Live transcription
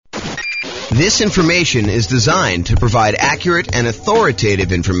This information is designed to provide accurate and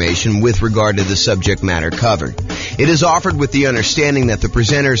authoritative information with regard to the subject matter covered. It is offered with the understanding that the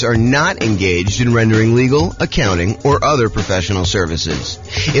presenters are not engaged in rendering legal, accounting, or other professional services.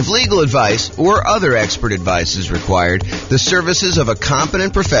 If legal advice or other expert advice is required, the services of a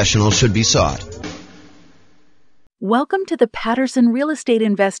competent professional should be sought. Welcome to the Patterson Real Estate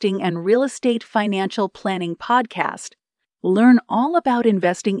Investing and Real Estate Financial Planning Podcast. Learn all about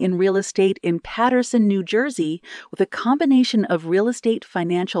investing in real estate in Patterson, New Jersey, with a combination of real estate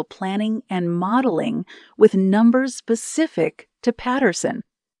financial planning and modeling with numbers specific to Patterson,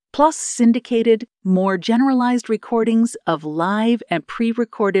 plus syndicated, more generalized recordings of live and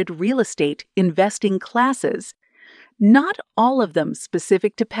pre-recorded real estate investing classes, not all of them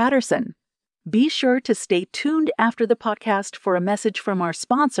specific to Patterson. Be sure to stay tuned after the podcast for a message from our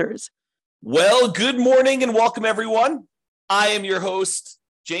sponsors. Well, good morning and welcome, everyone. I am your host,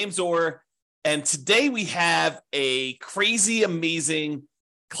 James Orr, and today we have a crazy, amazing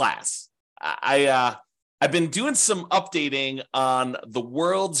class. I've been doing some updating on the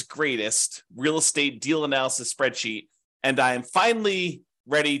world's greatest real estate deal analysis spreadsheet, and I am finally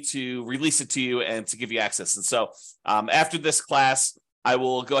ready to release it to you and to give you access. And so after this class, I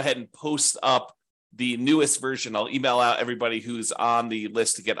will go ahead and post up the newest version. I'll email out everybody who's on the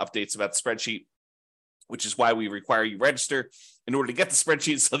list to get updates about the spreadsheet, which is why we require you register in order to get the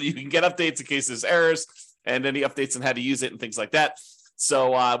spreadsheet so that you can get updates in case there's errors and any updates on how to use it and things like that.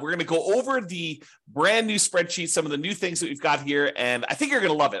 So we're going to go over the brand new spreadsheet, some of the new things that we've got here, and I think you're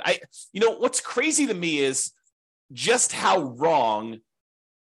going to love it. What's crazy to me is just how wrong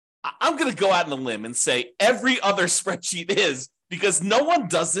I'm going to go out on a limb and say every other spreadsheet is, because no one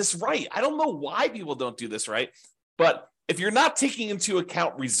does this right. I don't know why people don't do this right, but if you're not taking into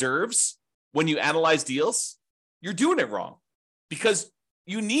account reserves when you analyze deals, you're doing it wrong, because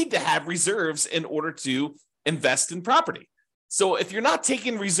you need to have reserves in order to invest in property. So if you're not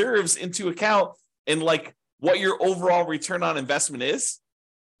taking reserves into account in like what your overall return on investment is,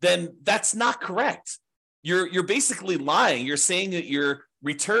 then that's not correct. You're basically lying. You're saying that your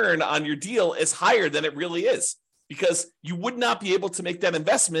return on your deal is higher than it really is, because you would not be able to make that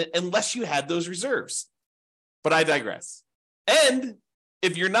investment unless you had those reserves. But I digress. And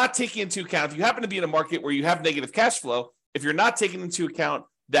if you're not taking into account, if you happen to be in a market where you have negative cash flow, if you're not taking into account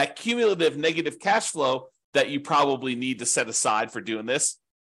that cumulative negative cash flow that you probably need to set aside for doing this,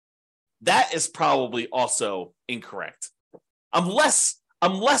 that is probably also incorrect. I'm less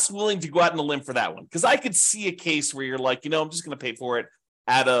willing to go out on a limb for that one, because I could see a case where you're like, I'm just going to pay for it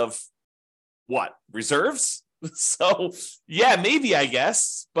out of what? Reserves? So yeah, maybe, I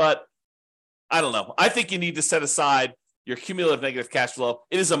guess, but I don't know. I think you need to set aside your cumulative negative cash flow.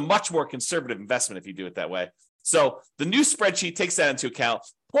 It is a much more conservative investment if you do it that way. So the new spreadsheet takes that into account.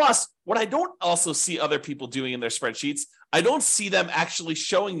 Plus, what I don't also see other people doing in their spreadsheets, I don't see them actually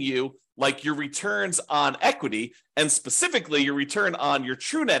showing you like your returns on equity, and specifically your return on your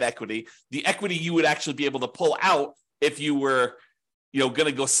true net equity, the equity you would actually be able to pull out if you were, going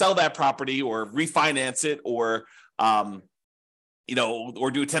to go sell that property or refinance it, or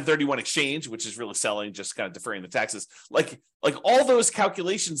or do a 1031 exchange, which is really selling, just kind of deferring the taxes. Like all those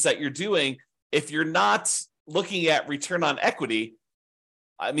calculations that you're doing, if you're not looking at return on equity,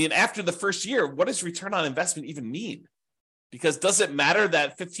 I mean, after the first year, what does return on investment even mean? Because does it matter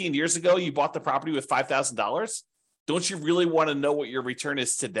that 15 years ago you bought the property with $5,000? Don't you really want to know what your return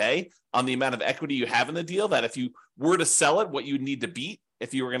is today on the amount of equity you have in the deal, that if you were to sell it, what you would need to beat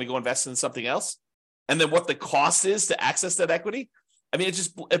if you were going to go invest in something else? And then what the cost is to access that equity? I mean,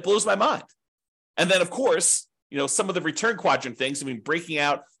 it blows my mind. And then, of course, some of the return quadrant things, breaking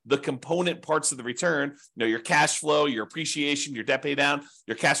out the component parts of the return, your cash flow, your appreciation, your debt pay down,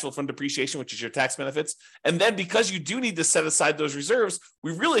 your cash flow from depreciation, which is your tax benefits. And then because you do need to set aside those reserves,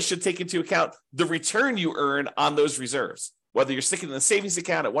 we really should take into account the return you earn on those reserves, whether you're sticking in the savings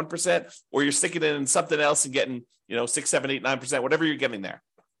account at 1% or you're sticking it in something else and getting, 6, 7, 8, 9%, whatever you're getting there.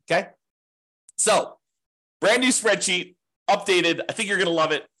 Okay. So brand new spreadsheet, updated. I think you're going to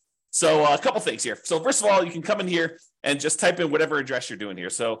love it. So a couple things here. So first of all, you can come in here and just type in whatever address you're doing here.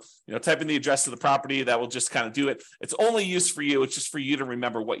 So, type in the address of the property. That will just kind of do it. It's only used for you. It's just for you to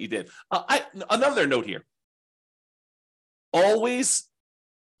remember what you did. Another note here. Always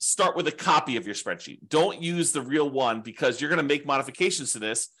start with a copy of your spreadsheet. Don't use the real one, because you're going to make modifications to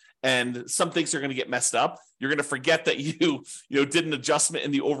this and some things are going to get messed up. You're going to forget that you did an adjustment in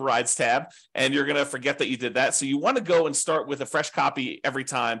the overrides tab, and you're going to forget that you did that. So you want to go and start with a fresh copy every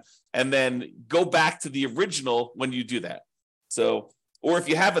time, and then go back to the original when you do that. So Or if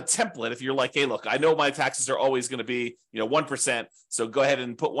you have a template, if you're like, hey, look, I know my taxes are always going to be, 1%. So go ahead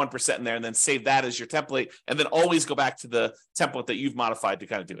and put 1% in there and then save that as your template. And then always go back to the template that you've modified to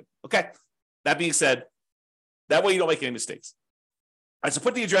kind of do it. Okay. That being said, that way you don't make any mistakes. All right. So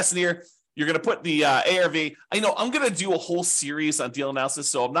put the address in here. You're going to put the ARV. I'm going to do a whole series on deal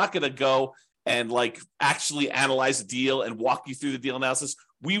analysis. So I'm not going to go and actually analyze a deal and walk you through the deal analysis.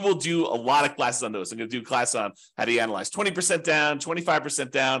 We will do a lot of classes on those. I'm going to do a class on how do you analyze 20% down,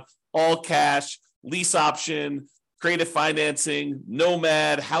 25% down, all cash, lease option, creative financing,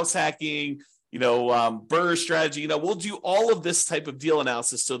 nomad, house hacking, BRRRR strategy. We'll do all of this type of deal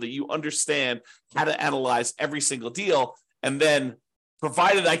analysis so that you understand how to analyze every single deal. And then,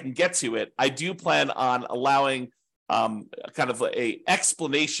 provided I can get to it, I do plan on allowing kind of a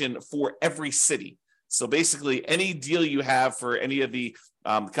explanation for every city. So basically, any deal you have for any of the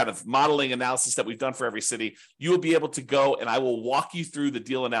kind of modeling analysis that we've done for every city, you will be able to go and I will walk you through the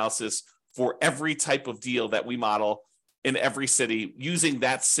deal analysis for every type of deal that we model in every city using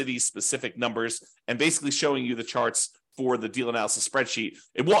that city's specific numbers and basically showing you the charts for the deal analysis spreadsheet.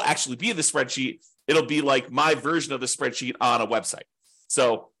 It won't actually be the spreadsheet. It'll be like my version of the spreadsheet on a website.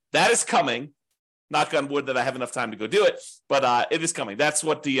 So that is coming. Knock on wood that I have enough time to go do it, but it is coming. That's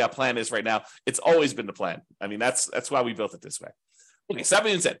what the plan is right now. It's always been the plan. I mean, that's why we built it this way. Okay, so that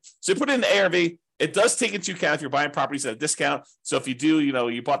being said, so you put it in the ARV. It does take into account if you're buying properties at a discount. So if you do,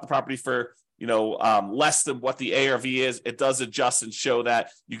 you bought the property for less than what the ARV is, it does adjust and show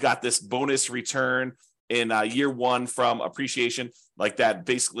that you got this bonus return in year one from appreciation, like that.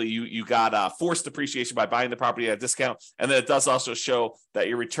 Basically, you got forced appreciation by buying the property at a discount, and then it does also show that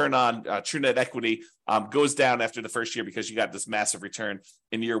your return on true net equity goes down after the first year because you got this massive return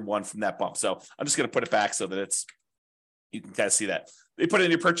in year one from that bump. So I'm just going to put it back so that you can kind of see that. They put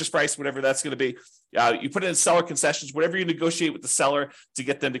in your purchase price, whatever that's going to be. You put in seller concessions, whatever you negotiate with the seller to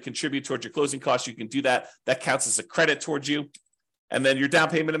get them to contribute towards your closing costs, you can do that. That counts as a credit towards you. And then your down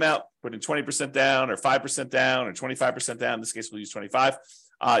payment amount, put in 20% down or 5% down or 25% down. In this case, we'll use 25.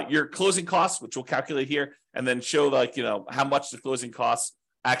 Your closing costs, which we'll calculate here, and then show how much the closing costs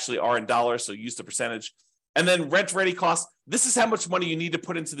actually are in dollars. So use the percentage. And then rent ready costs. This is how much money you need to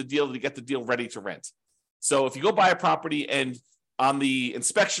put into the deal to get the deal ready to rent. So if you go buy a property and on the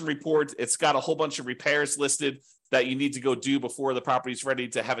inspection report, it's got a whole bunch of repairs listed that you need to go do before the property is ready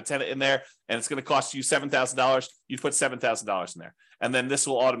to have a tenant in there, and it's going to cost you $7,000, you put $7,000 in there. And then this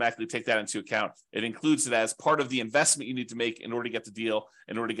will automatically take that into account. It includes it as part of the investment you need to make in order to get the deal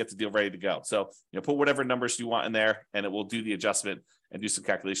ready to go. So put whatever numbers you want in there, and it will do the adjustment and do some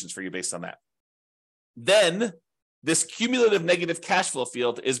calculations for you based on that. Then this cumulative negative cash flow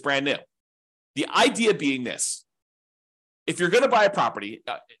field is brand new. The idea being this: if you're going to buy a property,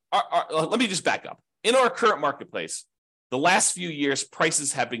 let me just back up. In our current marketplace, the last few years,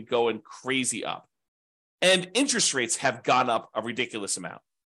 prices have been going crazy up, and interest rates have gone up a ridiculous amount.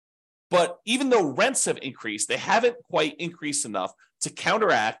 But even though rents have increased, they haven't quite increased enough to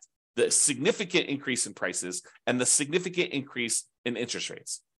counteract the significant increase in prices and the significant increase in interest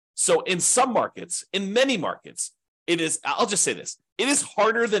rates. So in some markets, in many markets, I'll just say this, it is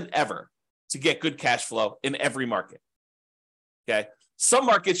harder than ever to get good cash flow in every market. Okay. Some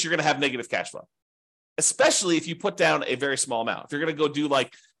markets, you're going to have negative cash flow, especially if you put down a very small amount. If you're going to go do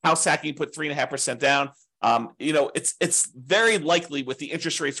like house hacking, put 3.5% down, it's very likely with the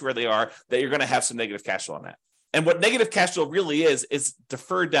interest rates where they are that you're going to have some negative cash flow on that. And what negative cash flow really is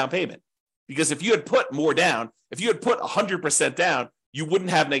deferred down payment. Because if you had put more down, if you had put 100% down, you wouldn't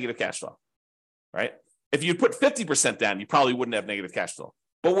have negative cash flow, right? If you put 50% down, you probably wouldn't have negative cash flow.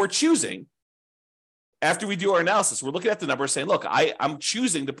 But we're choosing, after we do our analysis, we're looking at the numbers saying, look, I'm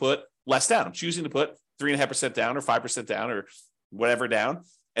choosing to put less down. I'm choosing to put 3.5% down or 5% down or whatever down.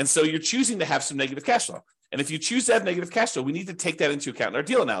 And so you're choosing to have some negative cash flow. And if you choose to have negative cash flow, we need to take that into account in our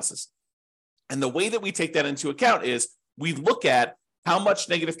deal analysis. And the way that we take that into account is we look at how much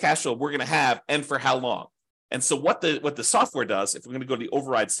negative cash flow we're going to have and for how long. And so what the software does, if we're going to go to the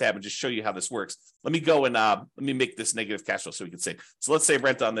overrides tab and just show you how this works, let me go and let me make this negative cash flow so we can see. So let's say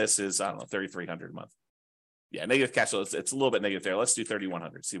rent on this is, I don't know, $3,300 a month. Yeah, negative cash flow, it's a little bit negative there. Let's do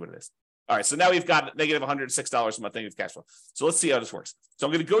 $3,100, see what it is. All right, so now we've got negative $106 a month negative cash flow. So let's see how this works. So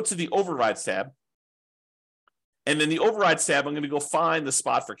I'm going to go to the overrides tab. And in the overrides tab, I'm going to go find the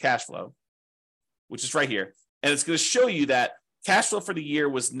spot for cash flow, which is right here. And it's going to show you that cash flow for the year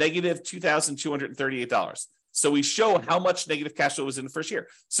was negative $2,238. So we show how much negative cash flow was in the first year.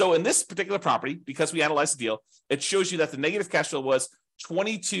 So in this particular property, because we analyzed the deal, it shows you that the negative cash flow was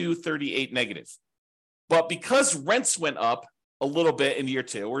 $2,238 negative. But because rents went up a little bit in year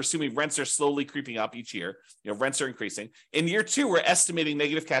two. We're assuming rents are slowly creeping up each year. Rents are increasing. In year two, we're estimating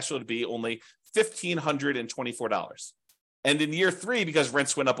negative cash flow to be only $1,524. And in year three, because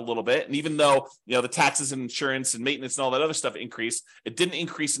rents went up a little bit, and even though the taxes and insurance and maintenance and all that other stuff increased, it didn't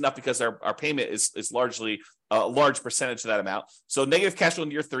increase enough because our payment is largely a large percentage of that amount. So negative cash flow in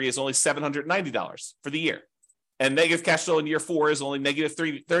year three is only $790 for the year. And negative cash flow in year four is only negative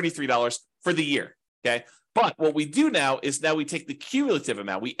 $33 for the year. Okay. But what we do now is we take the cumulative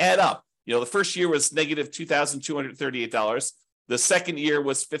amount. We add up. The first year was negative $2,238. The second year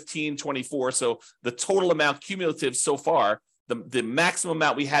was $1,524. So the total amount cumulative so far, the maximum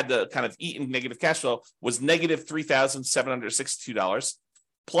amount we had to kind of eat in negative cash flow was negative $3,762,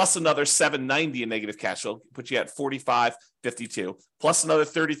 plus another $790 in negative cash flow, put you at $4,552, plus another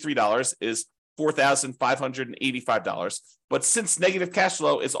 $33 is $4,585. But since negative cash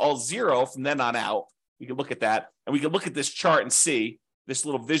flow is all zero from then on out, we can look at that, and we can look at this chart and see this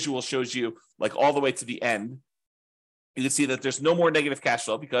little visual shows you like all the way to the end. You can see that there's no more negative cash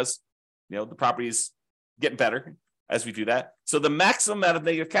flow because the property is getting better as we do that. So the maximum amount of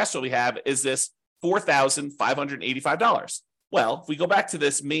negative cash flow we have is this $4,585. Well, if we go back to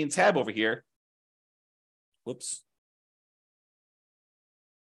this main tab over here, whoops.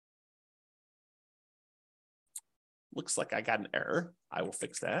 Looks like I got an error. I will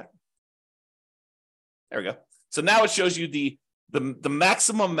fix that. There we go. So now it shows you the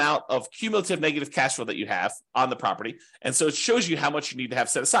maximum amount of cumulative negative cash flow that you have on the property. And so it shows you how much you need to have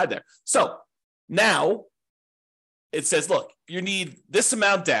set aside there. So now it says, look, you need this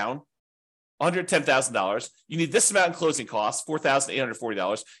amount down, $110,000. You need this amount in closing costs,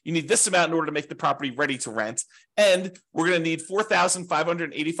 $4,840. You need this amount in order to make the property ready to rent. And we're going to need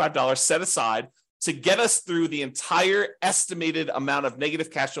 $4,585 set aside to get us through the entire estimated amount of negative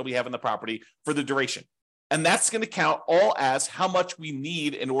cash flow we have in the property for the duration. And that's going to count all as how much we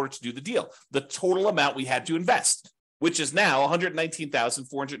need in order to do the deal. The total amount we had to invest, which is now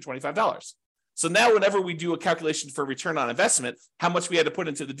 $119,425. So now whenever we do a calculation for return on investment, how much we had to put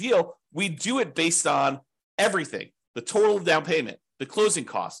into the deal, we do it based on everything: the total down payment, the closing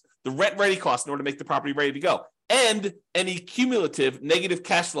costs, the rent ready costs in order to make the property ready to go, and any cumulative negative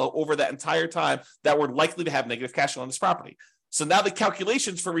cash flow over that entire time that we're likely to have negative cash flow on this property. So now the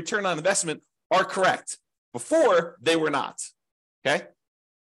calculations for return on investment are correct. Before, they were not. Okay?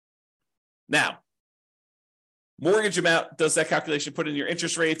 Now, mortgage amount does that calculation, put in your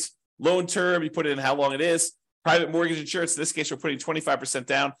interest rates, loan term, you put in how long it is. Private mortgage insurance, in this case, we're putting 25%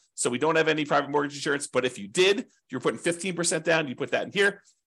 down. So we don't have any private mortgage insurance. But if you did, if you're putting 15% down, you put that in here.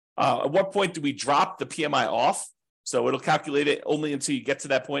 At what point do we drop the PMI off? So it'll calculate it only until you get to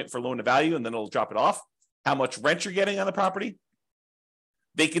that point for loan to value, and then it'll drop it off. How much rent you're getting on the property.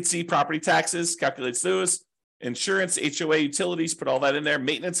 Vacancy, property taxes, calculates those. Insurance, HOA, utilities, put all that in there.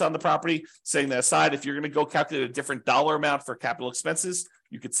 Maintenance on the property, setting that aside. If you're going to go calculate a different dollar amount for capital expenses,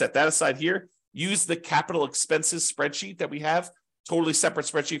 you could set that aside here. Use the capital expenses spreadsheet that we have, totally separate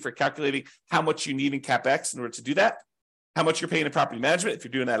spreadsheet for calculating how much you need in CapEx in order to do that. How much you're paying in property management, if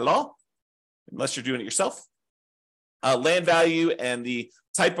you're doing that at all, unless you're doing it yourself. Land value and the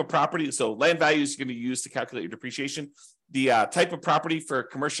type of property. So land value is going to be used to calculate your depreciation. The type of property for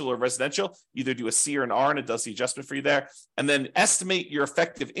commercial or residential, either do a C or an R, and it does the adjustment for you there. And then estimate your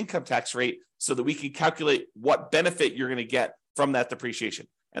effective income tax rate so that we can calculate what benefit you're going to get from that depreciation.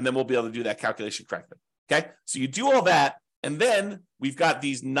 And then we'll be able to do that calculation correctly. Okay, so you do all that, and then we've got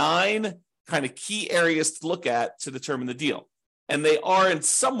these 9 kind of key areas to look at to determine the deal. And they are in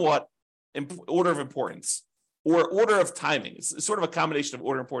somewhat order of importance or order of timing. It's sort of a combination of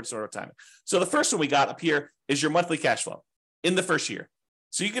order of importance and order of timing. So the first one we got up here is your monthly cash flow in the first year.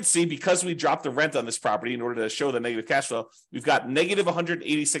 So you can see, because we dropped the rent on this property in order to show the negative cash flow, we've got negative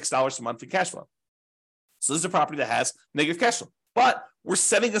 $186 a month in cash flow. So this is a property that has negative cash flow. But we're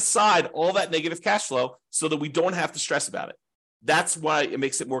setting aside all that negative cash flow so that we don't have to stress about it. That's why it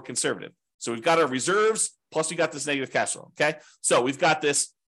makes it more conservative. So we've got our reserves, plus we got this negative cash flow, okay? So we've got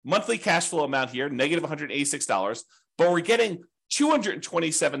this monthly cash flow amount here, negative $186, but we're getting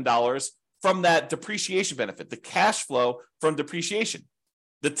 $227 from that depreciation benefit, the cash flow from depreciation,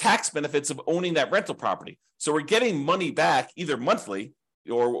 the tax benefits of owning that rental property. So we're getting money back either monthly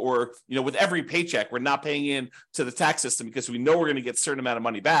or with every paycheck. We're not paying in to the tax system because we know we're going to get a certain amount of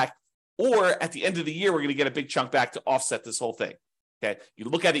money back, or at the end of the year, we're going to get a big chunk back to offset this whole thing. Okay, you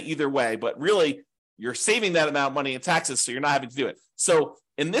look at it either way, but really you're saving that amount of money in taxes, so you're not having to do it. So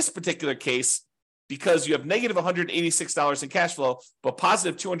in this particular case, because you have negative $186 in cash flow, but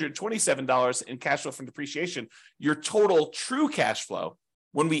positive $227 in cash flow from depreciation, your total true cash flow,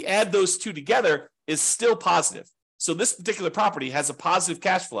 when we add those two together, is still positive. So this particular property has a positive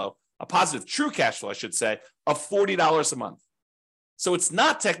cash flow, a positive true cash flow, I should say, of $40 a month. So it's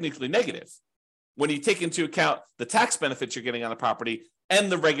not technically negative when you take into account the tax benefits you're getting on the property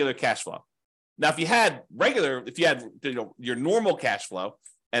and the regular cash flow. Now, if you had your normal cash flow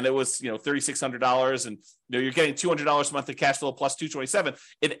and it was $3,600 and you're getting $200 a month of cash flow plus $227,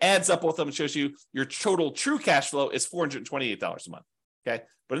 it adds up both of them and shows you your total true cash flow is $428 a month. Okay,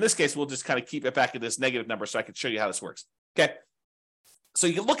 but in this case, we'll just kind of keep it back at this negative number so I can show you how this works. Okay, so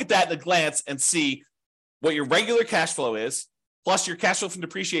you can look at that in a glance and see what your regular cash flow is plus your cash flow from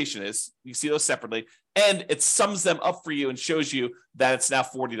depreciation is. You see those separately, and it sums them up for you and shows you that it's now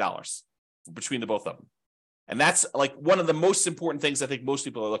 $40 between the both of them. And that's like one of the most important things I think most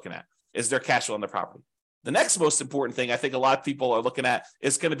people are looking at is their cash flow on their property. The next most important thing I think a lot of people are looking at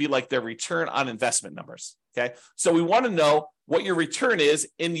is going to be like their return on investment numbers. Okay, so we want to know what your return is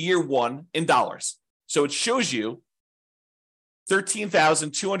in year one in dollars. So it shows you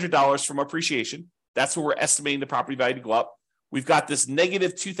 $13,200 from appreciation. That's where we're estimating the property value to go up. We've got this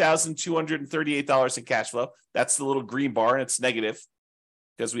negative $2,238 in cash flow. That's the little green bar, and it's negative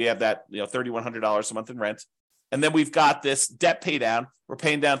because we have that $3,100 a month in rent. And then we've got this debt pay down. We're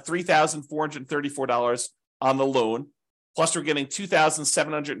paying down $3,434 on the loan, plus we're getting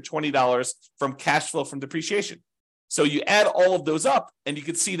 $2,720 from cash flow from depreciation. So you add all of those up, and you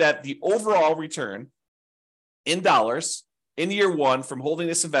can see that the overall return in dollars in year one from holding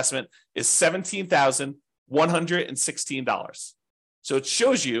this investment is $17,116. So it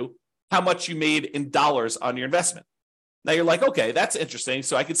shows you how much you made in dollars on your investment. Now you're like, okay, that's interesting.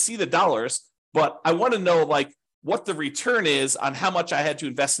 So I can see the dollars, but I want to know what the return is on how much I had to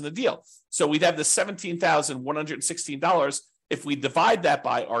invest in the deal. So we'd have the $17,116. If we divide that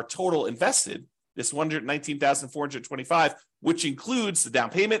by our total invested, this $119,425, which includes the down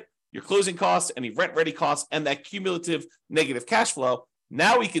payment, your closing costs, any rent ready costs, and that cumulative negative cash flow,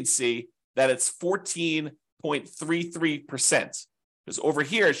 now we can see that it's 14.33%. Because over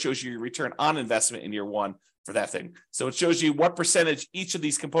here, it shows you your return on investment in year one for that thing. So it shows you what percentage each of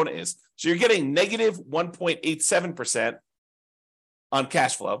these component is. So you're getting negative 1.87% on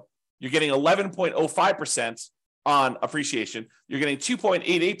cash flow. You're getting 11.05% on appreciation. You're getting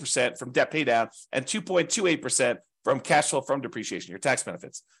 2.88% from debt pay down and 2.28% from cash flow from depreciation, your tax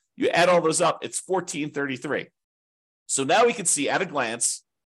benefits. You add all those up, it's 1433. So now we can see at a glance,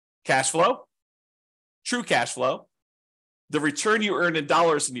 cash flow, true cash flow, the return you earned in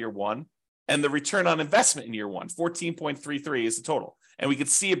dollars in year one, and the return on investment in year one, 14.33 is the total. And we can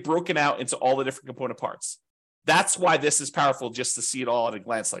see it broken out into all the different component parts. That's why this is powerful, just to see it all at a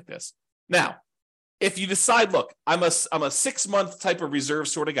glance like this. Now, if you decide, look, I'm a 6-month type of reserve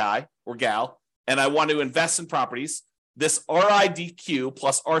sort of guy or gal, and I want to invest in properties, this RIDQ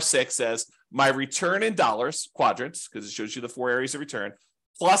plus R6 says my return in dollars, quadrants, because it shows you the 4 areas of return,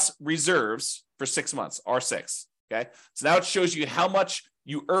 plus reserves for 6 months, R6. Okay, so now it shows you how much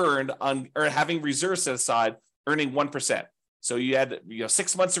you earned on or having reserves set aside, earning 1%. So you had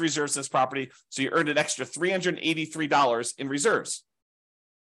 6 months of reserves in this property, so you earned an extra $383 in reserves.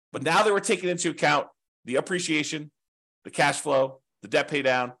 But now that we're taking into account the appreciation, the cash flow, the debt pay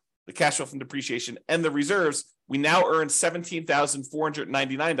down, the cash flow from depreciation, and the reserves, we now earn $17,499 in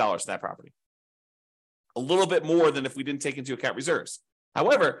that property. A little bit more than if we didn't take into account reserves.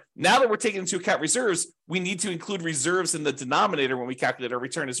 However, now that we're taking into account reserves, we need to include reserves in the denominator when we calculate our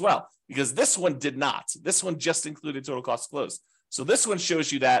return as well, because this one did not. This one just included total cost to close. So this one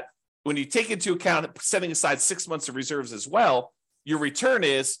shows you that when you take into account setting aside 6 months of reserves as well, your return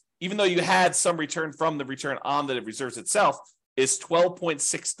is, even though you had some return from the return on the reserves itself, is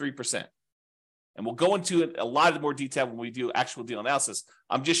 12.63%. And we'll go into it a lot more detail when we do actual deal analysis.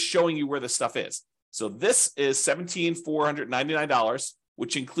 I'm just showing you where this stuff is. So this is $17,499,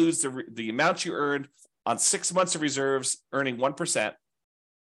 which includes the amount you earned on 6 months of reserves, earning 1%.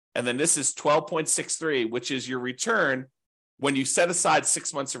 And then this is 12.63, which is your return when you set aside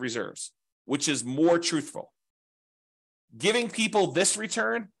 6 months of reserves, which is more truthful. Giving people this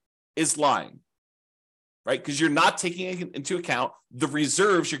return is lying, right? Because you're not taking into account the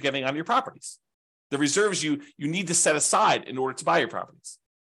reserves you're getting on your properties. The reserves you need to set aside in order to buy your properties.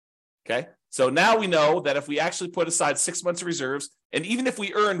 Okay? So now we know that if we actually put aside 6 months of reserves, and even if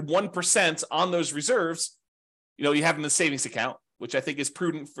we earn 1% on those reserves, you have in the savings account, which I think is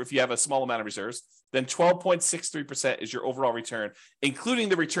prudent for if you have a small amount of reserves, then 12.63% is your overall return, including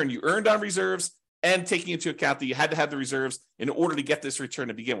the return you earned on reserves and taking into account that you had to have the reserves in order to get this return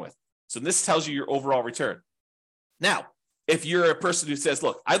to begin with. So this tells you your overall return. Now, if you're a person who says,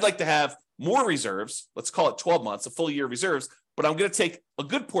 look, I'd like to have more reserves, let's call it 12 months, a full year of reserves, but I'm going to take a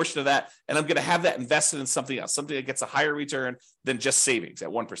good portion of that and I'm going to have that invested in something else, something that gets a higher return than just savings at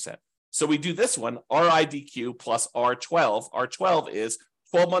 1%. So we do this one, RIDQ plus R12. R12 is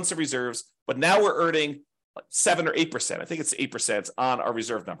 12 months of reserves, but now we're earning 7 or 8%. I think it's 8% on our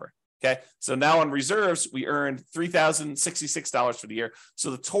reserve number. Okay. So now on reserves, we earned $3,066 for the year.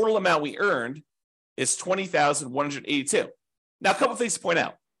 So the total amount we earned is $20,182. Now, a couple of things to point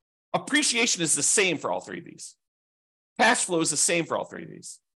out. Appreciation is the same for all three of these. Cash flow is the same for all three of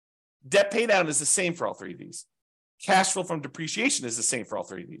these. Debt paydown is the same for all three of these. Cash flow from depreciation is the same for all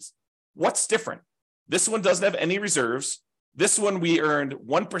three of these. What's different? This one doesn't have any reserves. This one, we earned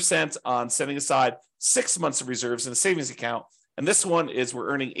 1% on setting aside 6 months of reserves in a savings account. And this one is we're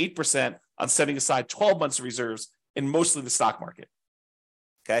earning 8% on setting aside 12 months of reserves in mostly the stock market.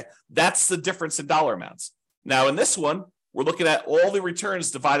 Okay, that's the difference in dollar amounts. Now, in this one, we're looking at all the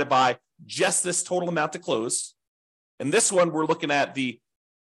returns divided by just this total amount to close. In this one, we're looking at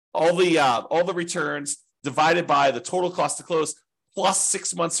all the returns divided by the total cost to close plus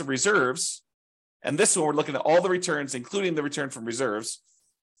 6 months of reserves. And this one, we're looking at all the returns, including the return from reserves,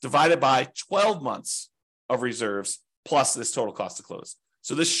 divided by 12 months of reserves plus this total cost to close.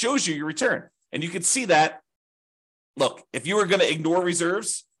 So this shows you your return. And you can see that, look, if you were going to ignore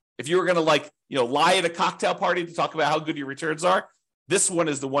reserves, if you were going to lie at a cocktail party to talk about how good your returns are, this one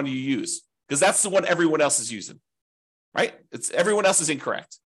is the one you use because that's the one everyone else is using, right? Everyone else is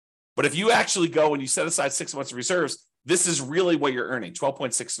incorrect. But if you actually go and you set aside 6 months of reserves, this is really what you're earning,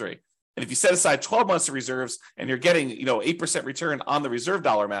 12.63. And if you set aside 12 months of reserves and you're getting 8% return on the reserve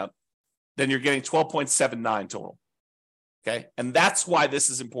dollar amount, then you're getting 12.79 total. Okay. And that's why this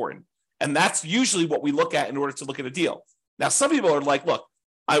is important. And that's usually what we look at in order to look at a deal. Now, some people are like, look,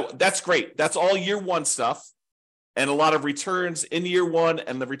 that's great. That's all year one stuff and a lot of returns in year one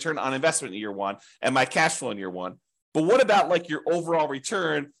and the return on investment in year one and my cash flow in year one. But what about like your overall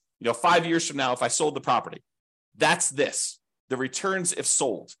return, 5 years from now, if I sold the property? That's the returns if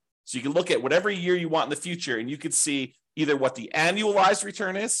sold. So you can look at whatever year you want in the future and you could see either what the annualized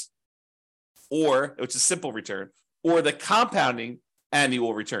return is, or which is simple return, or the compounding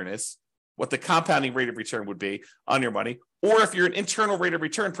annual return is, what the compounding rate of return would be on your money. Or if you're an internal rate of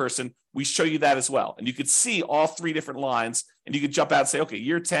return person, we show you that as well. And you could see all three different lines and you could jump out and say, okay,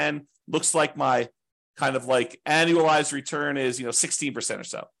 year 10 looks like my kind of like annualized return is, 16% or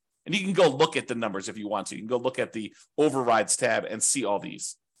so. And you can go look at the numbers if you want to. You can go look at the overrides tab and see all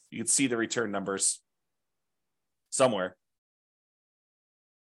these. You can see the return numbers somewhere.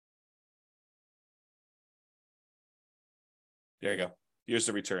 There you go. Here's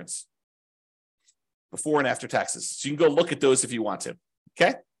the returns. Before and after taxes. So you can go look at those if you want to.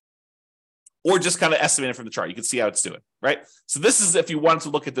 Okay? Or just kind of estimate it from the chart. You can see how it's doing, right? So this is if you want to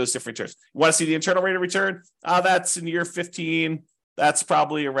look at those different returns. You want to see the internal rate of return? That's in year 15. That's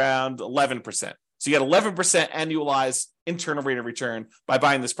probably around 11%. So you get 11% annualized internal rate of return by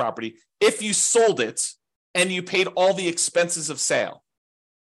buying this property. If you sold it and you paid all the expenses of sale,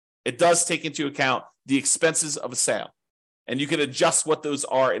 it does take into account the expenses of a sale. And you can adjust what those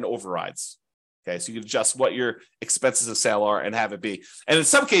are in overrides. Okay, so you can adjust what your expenses of sale are and have it be. And in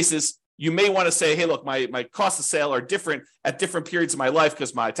some cases, you may want to say, hey, look, my costs of sale are different at different periods of my life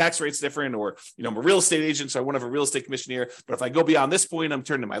because my tax rate's different, or I'm a real estate agent, so I won't have a real estate commission here. But if I go beyond this point, I'm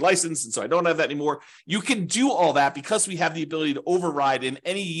turning my license, and so I don't have that anymore. You can do all that because we have the ability to override in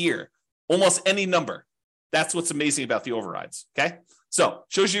any year, almost any number. That's what's amazing about the overrides. Okay, so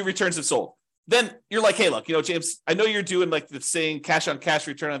shows you returns if sold. Then you're like, hey, look, James, I know you're doing like the saying cash on cash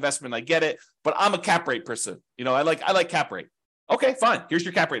return on investment. I get it, but I'm a cap rate person. I like cap rate. Okay, fine. Here's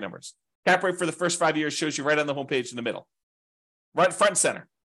your cap rate numbers. Cap rate for the first 5 years shows you right on the homepage in the middle, right front and center.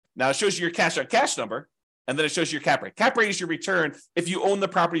 Now it shows you your cash on cash number, and then it shows you your cap rate. Cap rate is your return if you own the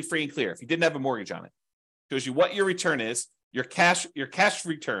property free and clear. If you didn't have a mortgage on it, it shows you what your return is, your cash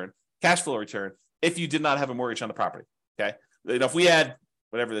return, cash flow return, if you did not have a mortgage on the property. Okay, if we had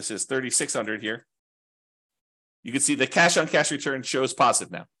whatever this is, 3,600 here, you can see the cash on cash return shows positive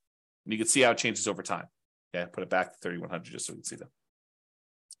now, and you can see how it changes over time. Okay, put it back to 3,100 just so we can see that.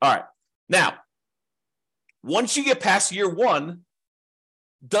 All right. Now, once you get past year one,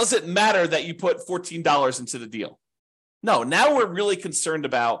 does it matter that you put $14 into the deal? No, now we're really concerned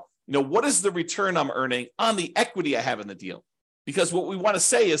about, what is the return I'm earning on the equity I have in the deal? Because what we want to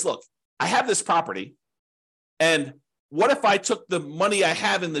say is, look, I have this property, and what if I took the money I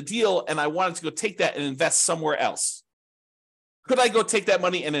have in the deal and I wanted to go take that and invest somewhere else? Could I go take that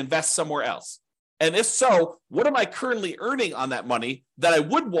money and invest somewhere else? And if so, what am I currently earning on that money that I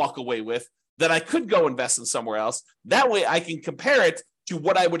would walk away with that I could go invest in somewhere else? That way I can compare it to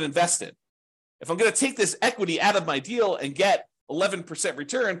what I would invest in. If I'm going to take this equity out of my deal and get 11%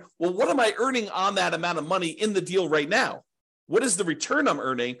 return, well, what am I earning on that amount of money in the deal right now? What is the return I'm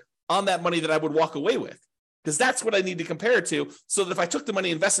earning on that money that I would walk away with? Because that's what I need to compare it to, so that if I took the money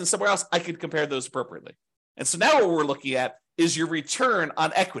and invested in somewhere else, I could compare those appropriately. And so now what we're looking at is your return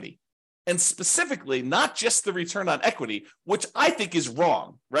on equity. And specifically, not just the return on equity, which I think is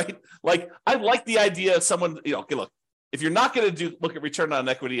wrong, right? Like, I like the idea of someone, okay, look, if you're not going to look at return on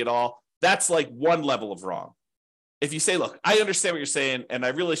equity at all, that's like one level of wrong. If you say, look, I understand what you're saying, and I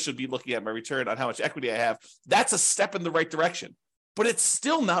really should be looking at my return on how much equity I have, that's a step in the right direction. But it's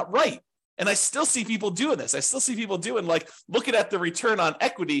still not right. And I still see people doing this. I still see people doing like looking at the return on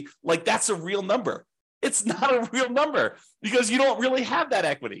equity like that's a real number. It's not a real number because you don't really have that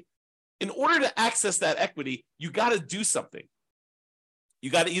equity. In order to access that equity, you got to do something. You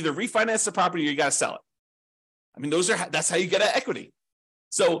got to either refinance the property or you got to sell it. I mean, that's how you get at equity.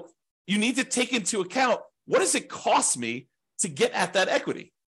 So you need to take into account, what does it cost me to get at that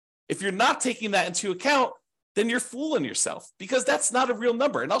equity? If you're not taking that into account, then you're fooling yourself because that's not a real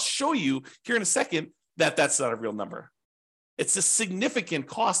number. And I'll show you here in a second that that's not a real number. It's a significant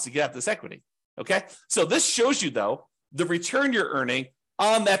cost to get at this equity. Okay. So this shows you, though, the return you're earning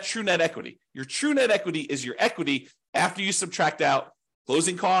on that true net equity. Your true net equity is your equity after you subtract out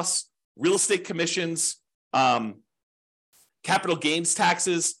closing costs, real estate commissions, capital gains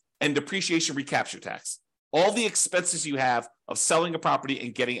taxes, and depreciation recapture tax. All the expenses you have of selling a property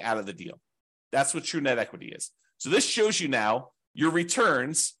and getting out of the deal. That's what true net equity is. So this shows you now your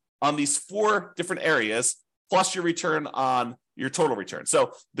returns on these 4 different areas, plus your return on your total return.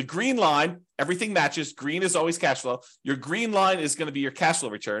 So the green line, everything matches. Green is always cash flow. Your green line is going to be your cash flow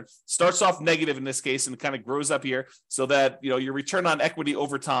return. Starts off negative in this case and kind of grows up here so that your return on equity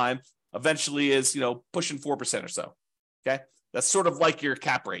over time eventually is pushing 4% or so. Okay, that's sort of like your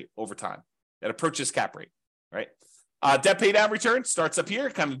cap rate over time. That approaches cap rate, right? Debt pay down return starts up here,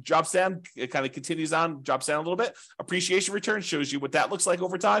 kind of drops down, it kind of continues on, drops down a little bit. Appreciation return shows you what that looks like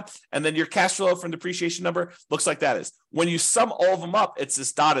over time. And then your cash flow from depreciation number looks like that is. When you sum all of them up, it's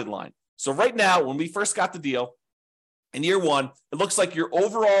this dotted line. So right now, when we first got the deal, in year 1, it looks like your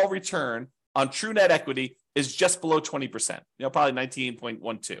overall return on true net equity is just below 20%, probably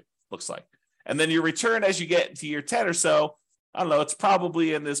 19.12 looks like. And then your return as you get to year 10 or so, I don't know, it's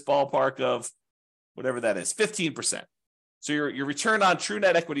probably in this ballpark of whatever that is, 15%. So your return on true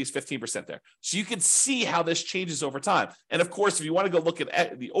net equity is 15% there. So you can see how this changes over time. And of course, if you want to go look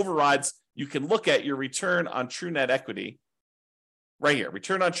at the overrides, you can look at your return on true net equity right here,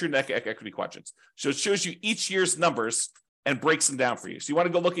 return on true net equity quadrants. So it shows you each year's numbers and breaks them down for you. So you want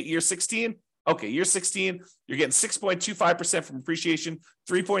to go look at year 16? Okay, year 16, you're getting 6.25% from appreciation,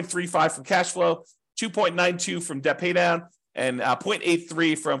 3.35 from cash flow, 2.92 from debt pay down, and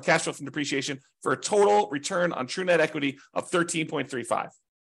 0.83 from cash flow from depreciation for a total return on true net equity of 13.35.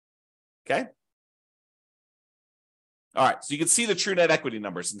 Okay? All right, so you can see the true net equity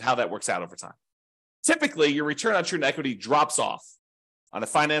numbers and how that works out over time. Typically, your return on true net equity drops off. On a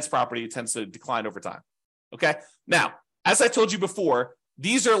finance property, it tends to decline over time. Okay? Now, as I told you before,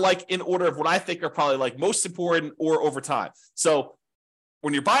 these are like in order of what I think are probably like most important or over time. So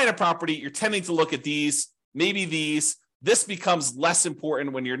when you're buying a property, you're tending to look at these, maybe these. This becomes less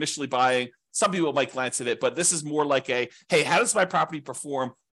important when you're initially buying. Some people might glance at it, but this is more like hey, how does my property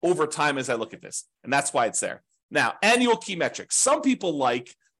perform over time as I look at this? And that's why it's there. Now, annual key metrics. Some people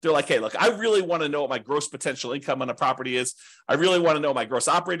they're like, hey, look, I really want to know what my gross potential income on a property is. I really want to know what my gross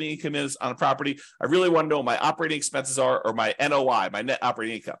operating income is on a property. I really want to know what my operating expenses are or my NOI, my net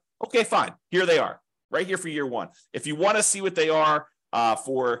operating income. Okay, fine. Here they are, right here for year 1. If you want to see what they are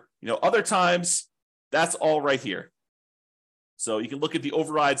for other times, that's all right here. So you can look at the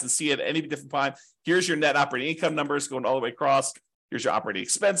overrides and see it at any different time. Here's your net operating income numbers going all the way across. Here's your operating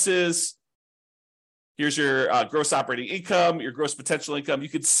expenses. Here's your gross operating income, your gross potential income. You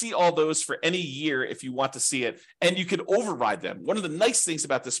could see all those for any year if you want to see it, and you can override them. One of the nice things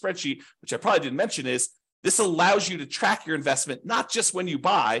about the spreadsheet, which I probably didn't mention, is this allows you to track your investment, not just when you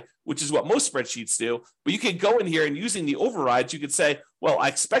buy, which is what most spreadsheets do, but you can go in here and using the overrides, you could say, well, I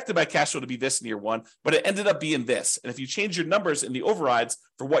expected my cash flow to be this in year 1, but it ended up being this. And if you change your numbers in the overrides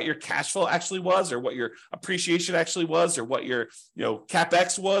for what your cash flow actually was, or what your appreciation actually was, or what your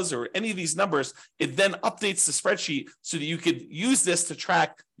CapEx was, or any of these numbers, it then updates the spreadsheet so that you could use this to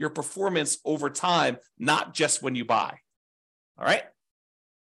track your performance over time, not just when you buy. All right.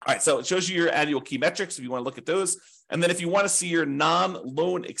 All right, so it shows you your annual key metrics if you want to look at those. And then if you want to see your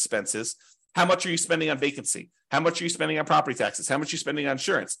non-loan expenses, how much are you spending on vacancy? How much are you spending on property taxes? How much are you spending on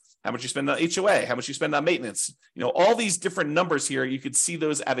insurance? How much you spend on HOA? How much you spend on maintenance? All these different numbers here, you could see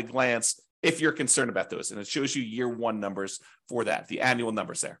those at a glance if you're concerned about those. And it shows you year one numbers for that, the annual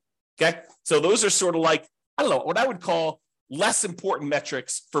numbers there. Okay. So those are sort of like, I don't know, what I would call less important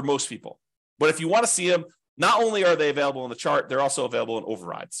metrics for most people. But if you want to see them, not only are they available on the chart, they're also available in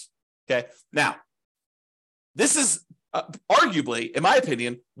overrides. Okay. Now, this is arguably, in my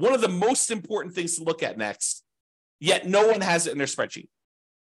opinion, one of the most important things to look at next, yet no one has it in their spreadsheet.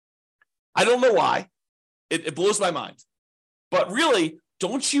 I don't know why. It blows my mind. But really,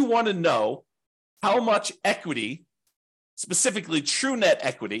 don't you want to know how much equity, specifically true net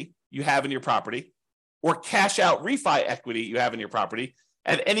equity, you have in your property, or cash out refi equity you have in your property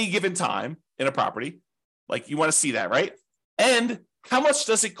at any given time in a property? Like, you want to see that, right? And how much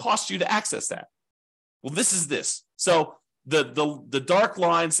does it cost you to access that? Well, this is this. So the dark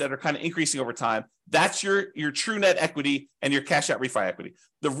lines that are kind of increasing over time, that's your true net equity and your cash out refi equity.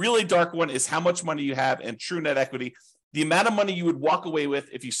 The really dark one is how much money you have in true net equity, the amount of money you would walk away with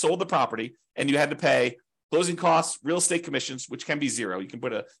if you sold the property and you had to pay closing costs, real estate commissions, which can be zero. You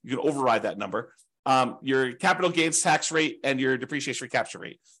can override that number. Your capital gains tax rate and your depreciation recapture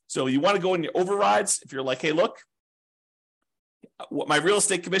rate. So you want to go in your overrides. If you're like, hey, look, what my real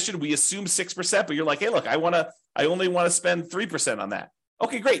estate commission, we assume 6%, but you're like, hey, look, I only want to spend 3% on that.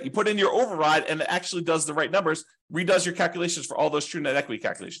 Okay, great. You put in your override and it actually does the right numbers, redoes your calculations for all those true net equity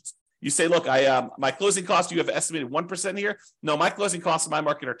calculations. You say, look, my closing costs, you have estimated 1% here. No, my closing costs in my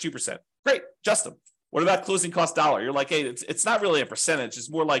market are 2%. Great, adjust them. What about closing cost dollar? You're like, hey, it's not really a percentage. It's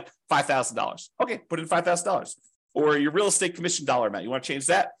more like $5,000. Okay, put in $5,000. Or your real estate commission dollar amount. You want to change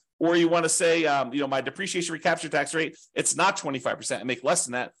that? Or you want to say, my depreciation recapture tax rate, it's not 25%. I make less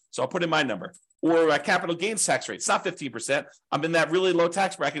than that, so I'll put in my number. Or my capital gains tax rate, it's not 15%. I'm in that really low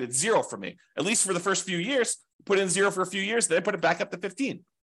tax bracket. It's zero for me, at least for the first few years. Put in zero for a few years, then put it back up to 15.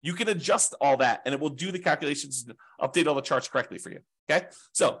 You can adjust all that, and it will do the calculations and update all the charts correctly for you. Okay,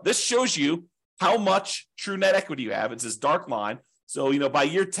 so this shows you how much true net equity you have. It's this dark line. So, by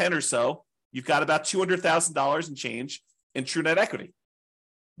year 10 or so, you've got about $200,000 in change in true net equity.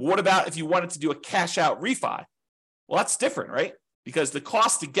 But what about if you wanted to do a cash out refi? Well, that's different, right? Because the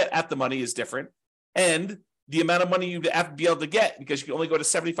cost to get at the money is different. And the amount of money you have to be able to get, because you can only go to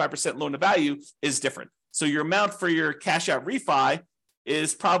 75% loan to value, is different. So your amount for your cash out refi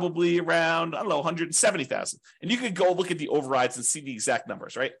is probably around, $170,000. And you could go look at the overrides and see the exact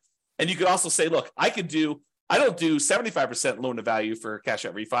numbers, right? And you could also say, look, I don't do 75% loan to value for cash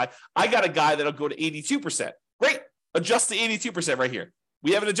out refi. I got a guy that'll go to 82%. Great. Adjust the 82% right here.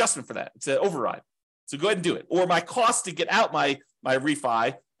 We have an adjustment for that. It's an override. So go ahead and do it. Or my cost to get out my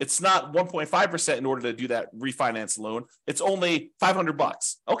refi, it's not 1.5% in order to do that refinance loan. It's only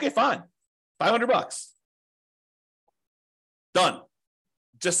 $500. Okay, fine. $500. Done.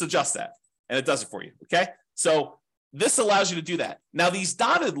 Just adjust that. And it does it for you. Okay. So this allows you to do that. Now, these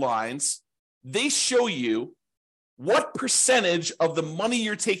dotted lines, they show you what percentage of the money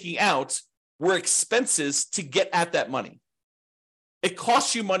you're taking out were expenses to get at that money. It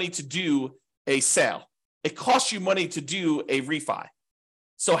costs you money to do a sale. It costs you money to do a refi.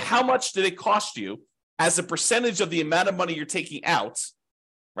 So how much did it cost you as a percentage of the amount of money you're taking out,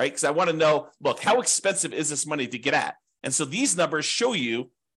 right? Because I want to know, look, how expensive is this money to get at? And so these numbers show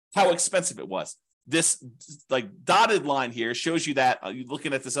you how expensive it was. This like dotted line here shows you that, you're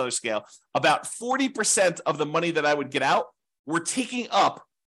looking at this other scale, about 40% of the money that I would get out were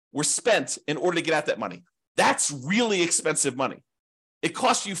spent in order to get at that money. That's really expensive money. It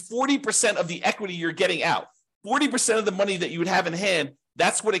costs you 40% of the equity you're getting out. 40% of the money that you would have in hand,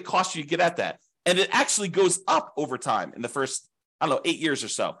 that's what it costs you to get at that. And it actually goes up over time in the first, 8 years or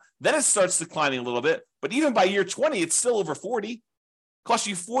so. Then it starts declining a little bit. But even by year 20, it's still over 40. It costs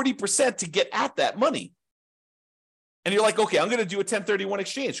you 40% to get at that money. And you're like, okay, I'm going to do a 1031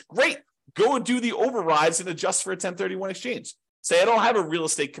 exchange. Great. Go and do the overrides and adjust for a 1031 exchange. Say, I don't have a real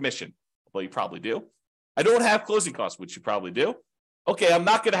estate commission. Well, you probably do. I don't have closing costs, which you probably do. Okay, I'm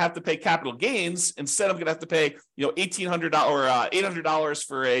not going to have to pay capital gains. Instead, I'm going to have to pay, $1,800 or $800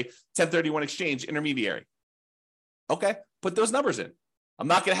 for a 1031 exchange intermediary. Okay, put those numbers in. I'm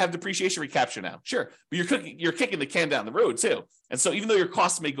not going to have depreciation recapture now. Sure, but you're kicking the can down the road too. And so even though your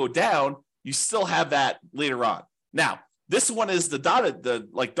costs may go down, you still have that later on. Now, this one is the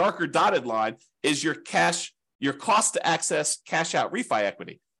darker dotted line is your cost to access cash out refi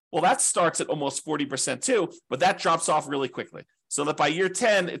equity. Well, that starts at almost 40% too, but that drops off really quickly. So that by year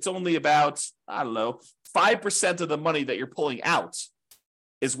 10, it's only about, 5% of the money that you're pulling out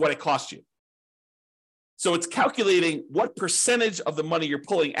is what it costs you. So it's calculating what percentage of the money you're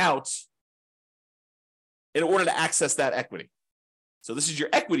pulling out in order to access that equity. So this is your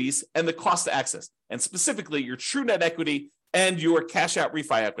equities and the cost to access, and specifically your true net equity and your cash out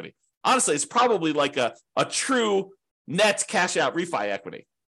refi equity. Honestly, it's probably like a true net cash out refi equity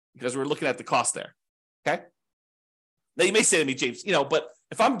because we're looking at the cost there. Okay. Now you may say to me, James, but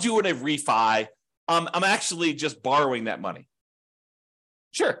if I'm doing a refi, I'm actually just borrowing that money.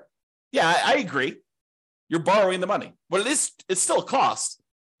 Sure. Yeah, I agree. You're borrowing the money, but it's still a cost.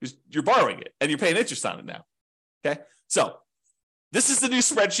 You're borrowing it and you're paying interest on it now. Okay. So this is the new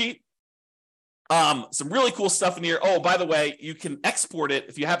spreadsheet. Some really cool stuff in here. Oh, by the way, you can export it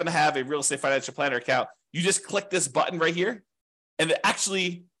if you happen to have a real estate financial planner account. You just click this button right here, and it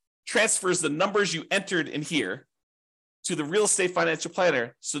actually transfers the numbers you entered in here to the real estate financial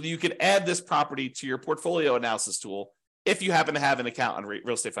planner so that you can add this property to your portfolio analysis tool if you happen to have an account on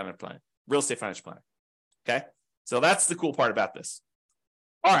real estate financial planner. Okay, so that's the cool part about this.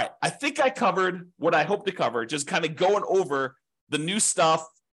 All right, I think I covered what I hope to cover, just kind of going over the new stuff,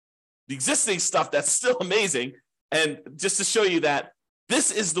 the existing stuff that's still amazing, and just to show you that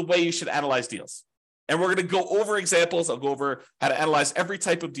this is the way you should analyze deals. And we're going to go over examples. I'll go over how to analyze every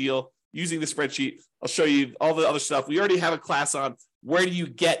type of deal using the spreadsheet. I'll show you all the other stuff. We already have a class on where do you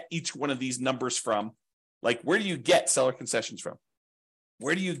get each one of these numbers from? Like, where do you get seller concessions from?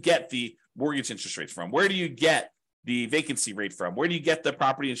 Where do you get the mortgage interest rates from? Where do you get the vacancy rate from? Where do you get the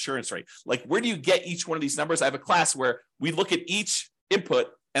property insurance rate? Like, where do you get each one of these numbers? I have a class where we look at each input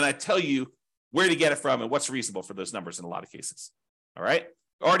and I tell you where to get it from and what's reasonable for those numbers in a lot of cases. All right.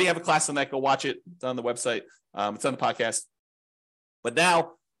 I already have a class on that. Go watch it. It's on the website. It's on the podcast. But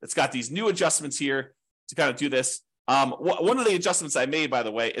now it's got these new adjustments here to kind of do this. One of the adjustments I made, by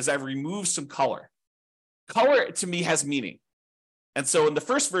the way, is I've removed some color. Color to me has meaning. And so in the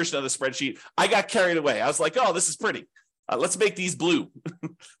first version of the spreadsheet, I got carried away. I was like, oh, this is pretty. Let's make these blue.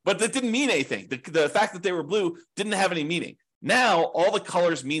 But that didn't mean anything. The fact that they were blue didn't have any meaning. Now all the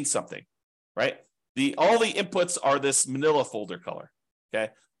colors mean something, right? All the inputs are this manila folder color,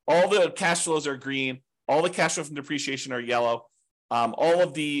 okay? All the cash flows are green. All the cash flow from depreciation are yellow. All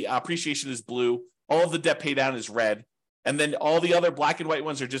of the appreciation is blue. All of the debt pay down is red. And then all the other black and white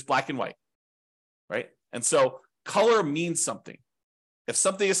ones are just black and white, right? And so color means something. If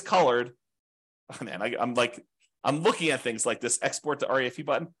something is colored, oh man, I'm looking at things like this export to REFE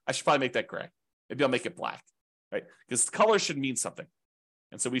button. I should probably make that gray. Maybe I'll make it black, right? Because color should mean something.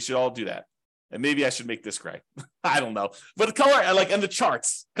 And so we should all do that. And maybe I should make this gray. I don't know. But the color, and the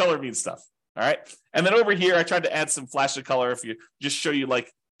charts, color means stuff. All right. And then over here, I tried to add some flash of color if you just show you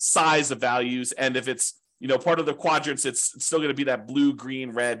like size of values. And if it's, part of the quadrants, it's still going to be that blue,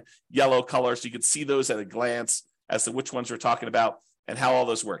 green, red, yellow color. So you can see those at a glance as to which ones we're talking about and how all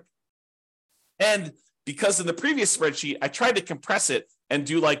those work. And because in the previous spreadsheet, I tried to compress it and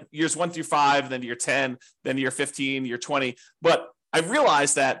do like years 1 through 5, then year 10, then year 15, year 20. But I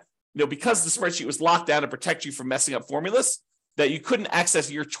realized that, because the spreadsheet was locked down to protect you from messing up formulas, that you couldn't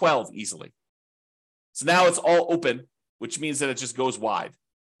access year 12 easily. So now it's all open, which means that it just goes wide,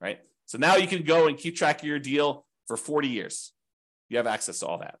 right? So now you can go and keep track of your deal for 40 years. You have access to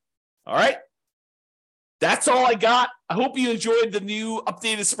all that. All right. That's all I got. I hope you enjoyed the new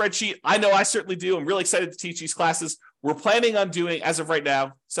updated spreadsheet. I know I certainly do. I'm really excited to teach these classes. We're planning on doing, as of right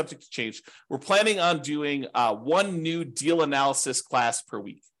now, subject to change, we're planning on doing one new deal analysis class per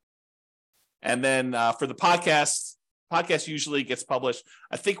week. And then for the podcast usually gets published.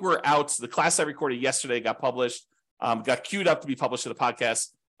 I think we're out. The class I recorded yesterday got published, got queued up to be published to the podcast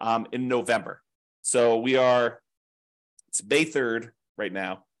in November. So it's May 3rd right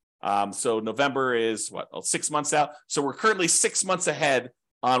now. So November is 6 months out. So we're currently 6 months ahead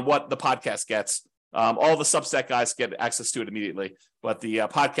on what the podcast gets. All the Substack guys get access to it immediately, but the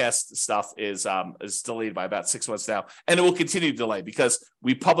podcast stuff is delayed by about 6 months now, and it will continue to delay because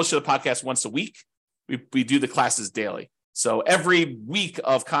we publish the podcast once a week. We do the classes daily. So every week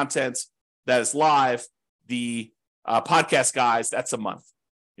of content that is live, the podcast guys, that's a month,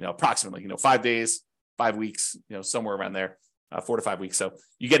 approximately, 5 days, 5 weeks, somewhere around there. 4 to 5 weeks. So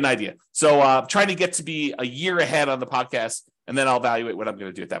you get an idea. So trying to get to be a year ahead on the podcast, and then I'll evaluate what I'm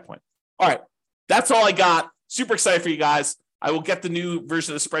going to do at that point. All right. That's all I got. Super excited for you guys. I will get the new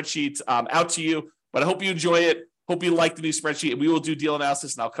version of the spreadsheet out to you, but I hope you enjoy it. Hope you like the new spreadsheet, and we will do deal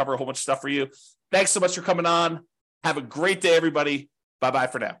analysis, and I'll cover a whole bunch of stuff for you. Thanks so much for coming on. Have a great day, everybody. Bye-bye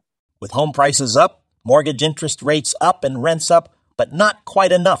for now. With home prices up, mortgage interest rates up, and rents up, but not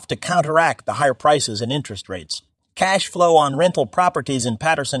quite enough to counteract the higher prices and interest rates. Cash flow on rental properties in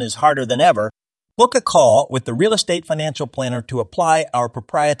Patterson is harder than ever. Book a call with the Real Estate Financial Planner to apply our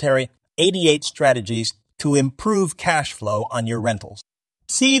proprietary 88 strategies to improve cash flow on your rentals.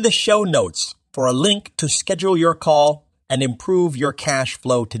 See the show notes for a link to schedule your call and improve your cash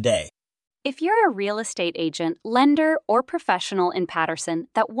flow today. If you're a real estate agent, lender, or professional in Patterson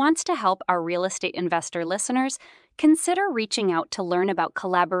that wants to help our real estate investor listeners, consider reaching out to learn about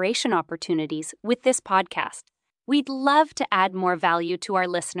collaboration opportunities with this podcast. We'd love to add more value to our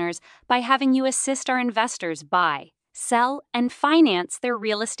listeners by having you assist our investors buy, sell, and finance their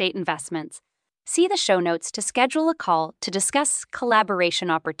real estate investments. See the show notes to schedule a call to discuss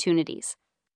collaboration opportunities.